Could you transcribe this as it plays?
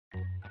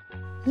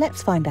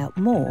Let's find out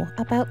more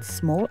about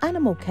small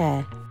animal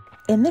care.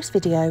 In this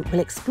video,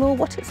 we'll explore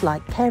what it's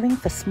like caring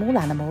for small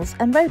animals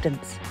and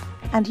rodents.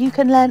 And you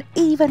can learn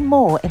even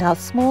more in our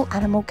Small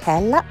Animal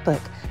Care Lapbook.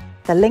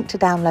 The link to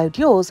download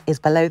yours is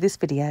below this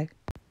video.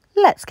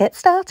 Let's get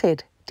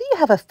started. Do you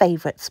have a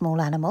favourite small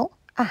animal?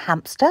 A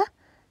hamster?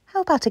 How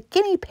about a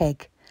guinea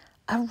pig?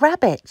 A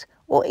rabbit?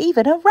 Or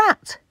even a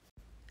rat?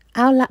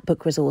 Our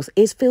Lapbook resource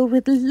is filled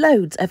with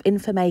loads of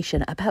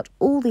information about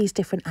all these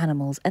different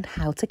animals and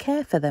how to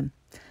care for them.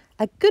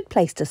 A good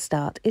place to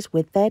start is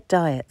with their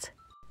diet.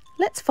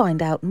 Let's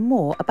find out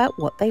more about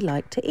what they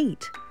like to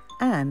eat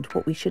and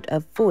what we should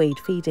avoid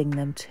feeding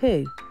them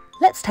too.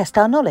 Let's test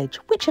our knowledge.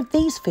 Which of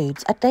these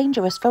foods are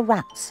dangerous for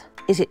rats?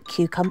 Is it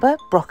cucumber,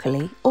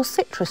 broccoli or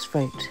citrus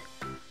fruit?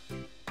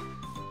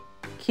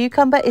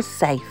 Cucumber is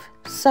safe,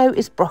 so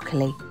is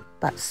broccoli,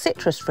 but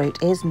citrus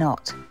fruit is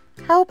not.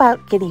 How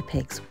about guinea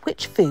pigs?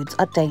 Which foods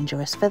are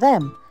dangerous for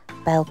them?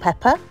 Bell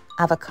pepper,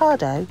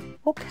 avocado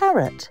or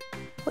carrot?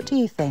 What do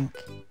you think?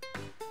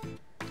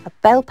 A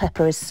bell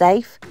pepper is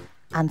safe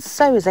and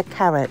so is a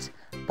carrot,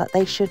 but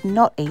they should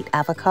not eat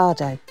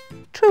avocado.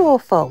 True or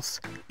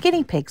false?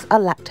 Guinea pigs are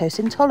lactose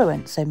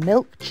intolerant, so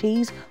milk,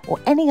 cheese or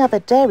any other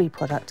dairy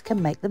product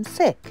can make them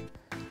sick.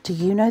 Do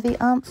you know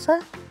the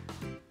answer?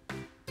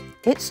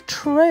 It's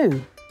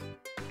true.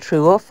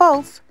 True or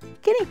false?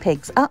 Guinea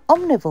pigs are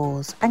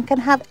omnivores and can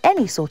have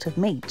any sort of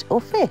meat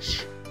or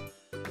fish.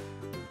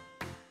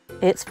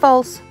 It's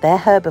false. They're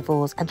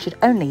herbivores and should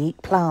only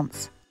eat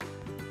plants.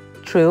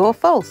 True or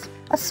false?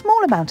 A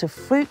small amount of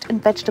fruit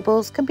and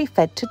vegetables can be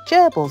fed to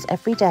gerbils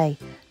every day.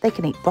 They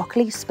can eat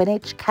broccoli,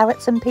 spinach,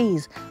 carrots and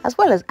peas, as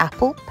well as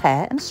apple,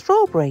 pear and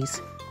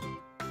strawberries.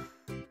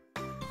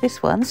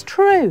 This one's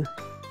true.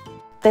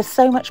 There's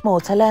so much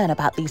more to learn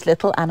about these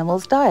little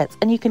animals' diets,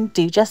 and you can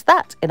do just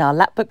that in our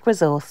Lapbook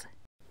resource.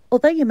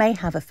 Although you may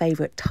have a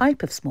favourite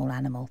type of small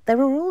animal, there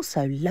are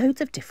also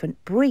loads of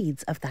different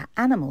breeds of that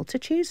animal to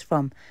choose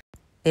from.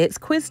 It's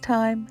quiz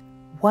time.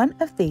 One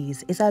of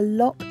these is a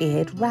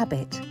lop-eared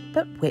rabbit,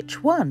 but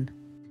which one?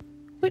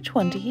 Which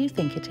one do you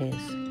think it is?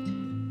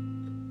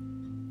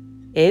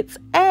 It's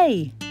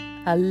A,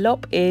 a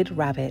lop-eared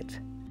rabbit.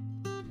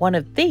 One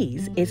of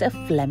these is a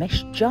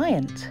Flemish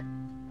giant.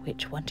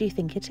 Which one do you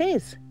think it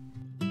is?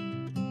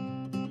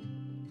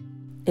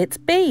 It's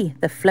B,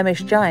 the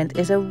Flemish giant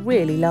is a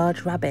really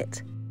large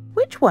rabbit.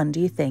 Which one do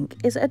you think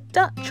is a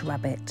Dutch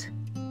rabbit?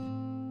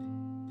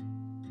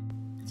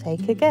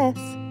 Take a guess.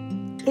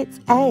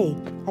 It's A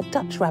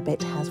Dutch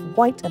rabbit has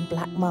white and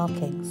black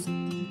markings.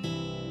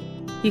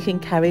 You can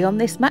carry on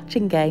this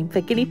matching game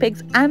for guinea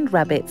pigs and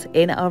rabbits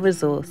in our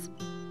resource.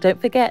 Don't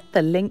forget,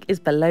 the link is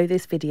below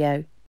this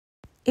video.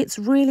 It's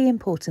really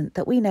important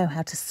that we know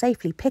how to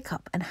safely pick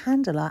up and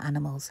handle our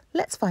animals.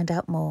 Let's find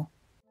out more.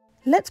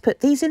 Let's put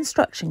these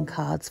instruction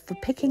cards for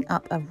picking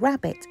up a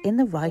rabbit in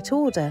the right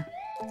order.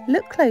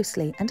 Look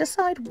closely and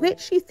decide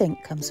which you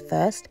think comes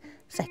first,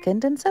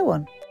 second and so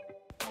on.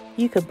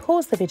 You can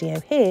pause the video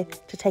here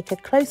to take a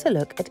closer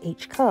look at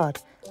each card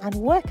and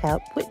work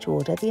out which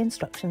order the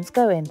instructions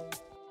go in.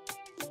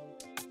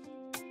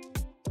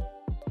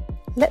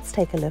 Let's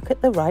take a look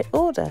at the right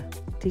order.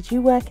 Did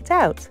you work it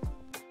out?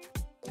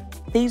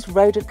 These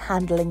rodent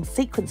handling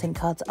sequencing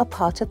cards are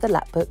part of the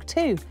Lapbook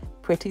too.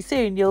 Pretty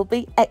soon you'll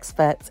be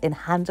experts in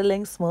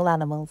handling small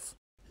animals.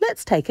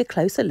 Let's take a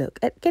closer look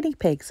at guinea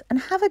pigs and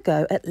have a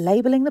go at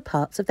labelling the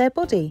parts of their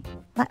body.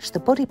 Match the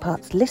body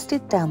parts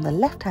listed down the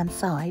left-hand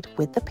side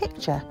with the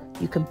picture.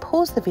 You can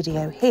pause the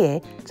video here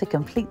to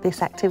complete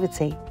this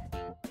activity.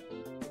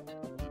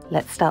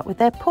 Let's start with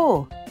their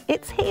paw.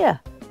 It's here.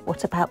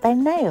 What about their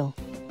nail?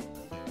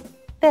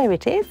 There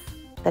it is.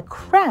 The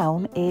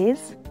crown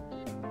is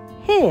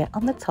here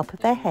on the top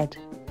of their head.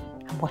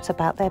 And what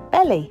about their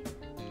belly?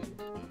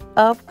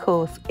 Of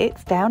course,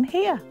 it's down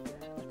here.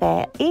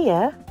 Their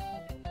ear.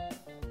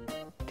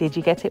 Did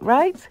you get it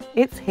right?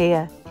 It's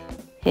here.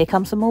 Here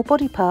come some more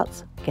body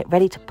parts. Get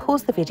ready to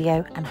pause the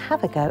video and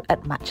have a go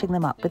at matching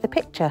them up with the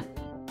picture.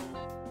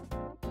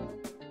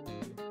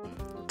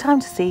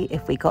 Time to see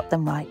if we got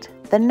them right.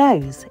 The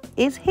nose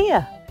is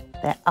here.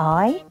 Their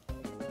eye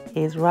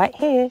is right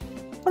here.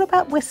 What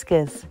about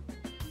whiskers?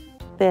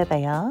 There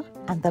they are.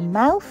 And the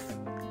mouth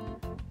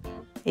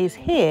is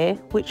here,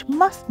 which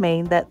must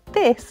mean that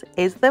this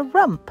is the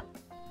rump.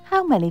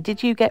 How many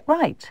did you get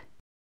right?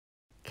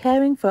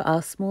 Caring for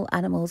our small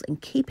animals and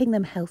keeping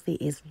them healthy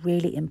is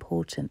really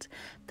important.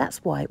 That's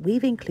why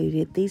we've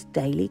included these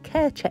daily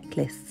care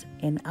checklists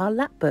in our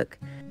Lapbook.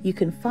 You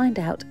can find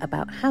out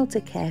about how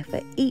to care for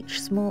each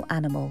small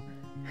animal: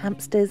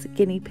 hamsters,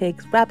 guinea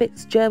pigs,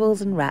 rabbits,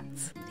 gerbils and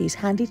rats. These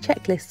handy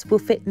checklists will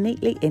fit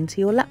neatly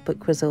into your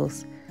Lapbook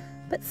resource.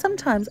 But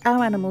sometimes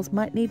our animals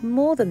might need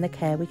more than the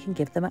care we can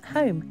give them at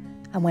home.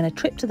 And when a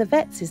trip to the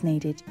vets is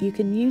needed, you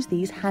can use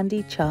these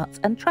handy charts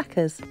and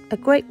trackers. A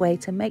great way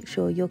to make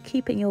sure you're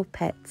keeping your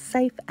pet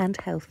safe and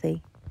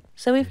healthy.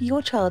 So if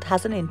your child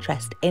has an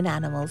interest in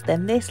animals,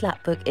 then this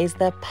Lapbook is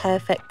the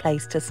perfect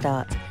place to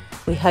start.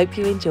 We hope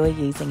you enjoy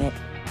using it.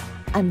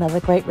 Another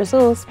great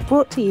resource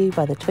brought to you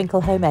by the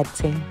Twinkl Home Ed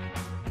team.